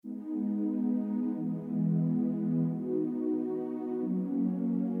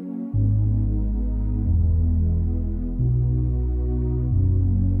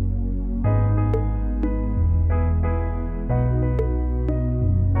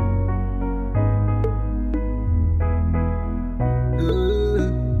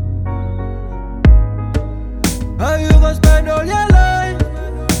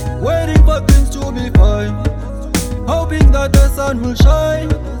that the sun will shine.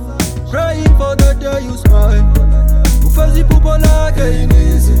 Praying for the day you smile. Ufazi phupho lakhe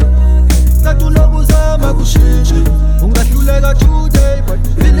inizwi. Katulokuzama kushintshe. Ungahluleka today, but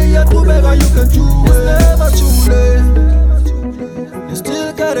really yaqhubeka, you can do it. It's never too late. You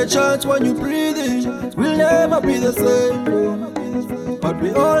still got a chance when you breathe in. We'll never be the same, but we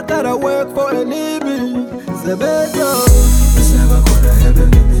all gotta work for a living. The better. It's never gonna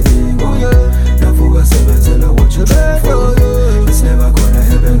happen in me. Oh yeah. Navuka sebenzela what you try for. It's never gonna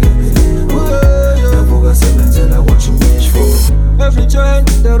happen in me. Oh yeah. Navuka sebenzela what you wish for. Every turn,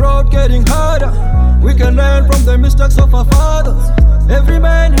 the road getting harder. We can learn from the mistakes of our fathers. Every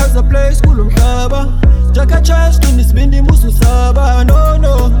man has a place, kulumhlaba. Take a chance to nisbindi musu saba.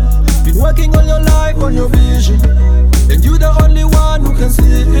 No, been working all your life on your vision, and you the only one who can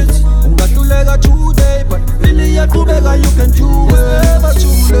see it. Ungahluleka today, but really yaqhubeka, you can do it. It's never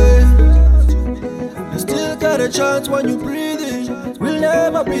too late. You still got a chance when you breathe in. We'll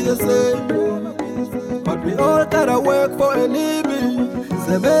never be the same, but we all gotta work for a living.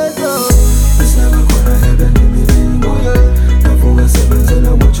 The better. It's never gonna happen in me. Oh yeah. Navuka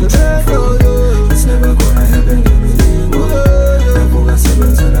sebenzela what you try for. It's never gonna happen in me. Oh yeah. Navuka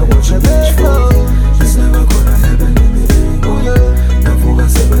sebenzela what you wish for. It's never gonna happen in me. Oh yeah. Navuka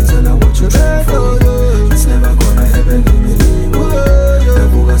sebenzela what you try for. It's never gonna happen in me. Oh yeah.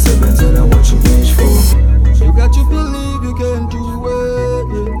 Navuka sebenzela what you wish for. You got to believe you can do it.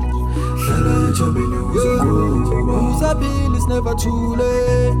 Hlala ejambeni uzongoba. Usabili, it's never too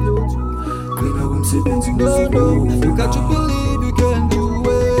late. Qina kumsebenzi No, uzongoba. you got to believe you can do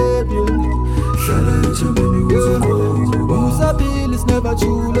it. Hlala ejambeni uzongoba. Usabili, it's never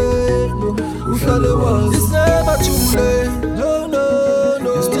too late. Uhlale wazi, it's never too late. No.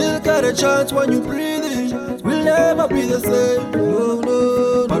 You still got a chance when you breathe in. We'll never be the same.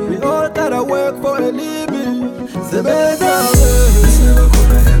 No. But we all gotta work for a living. The better. It's never